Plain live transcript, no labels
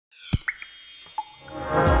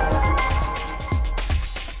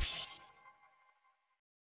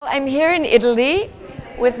I'm here in Italy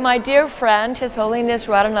with my dear friend, His Holiness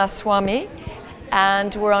Radhanath Swami,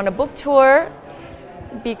 and we're on a book tour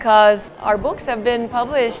because our books have been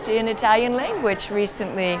published in Italian language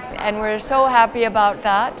recently, and we're so happy about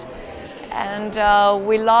that. And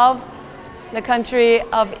we love the country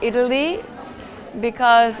of Italy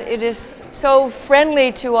because it is so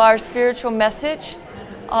friendly to our spiritual message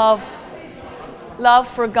of love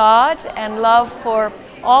for God and love for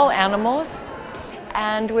all animals.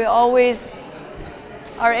 And we always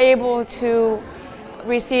are able to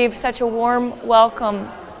receive such a warm welcome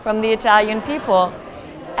from the Italian people.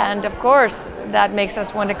 And of course, that makes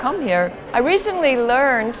us want to come here. I recently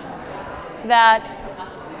learned that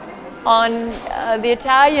on the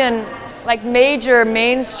Italian, like major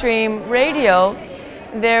mainstream radio,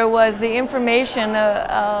 there was the information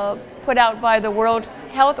put out by the World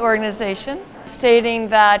Health Organization stating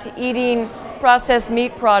that eating processed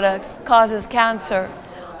meat products causes cancer.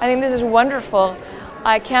 I think this is wonderful.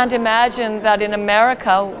 I can't imagine that in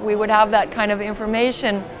America we would have that kind of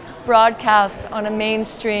information broadcast on a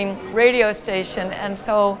mainstream radio station, and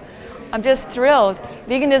so I'm just thrilled.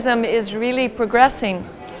 Veganism is really progressing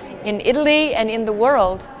in Italy and in the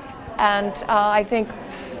world, and I think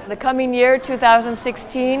the coming year,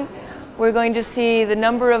 2016, we're going to see the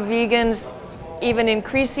number of vegans even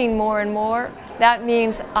increasing more and more. That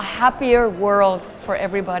means a happier world for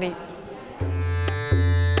everybody.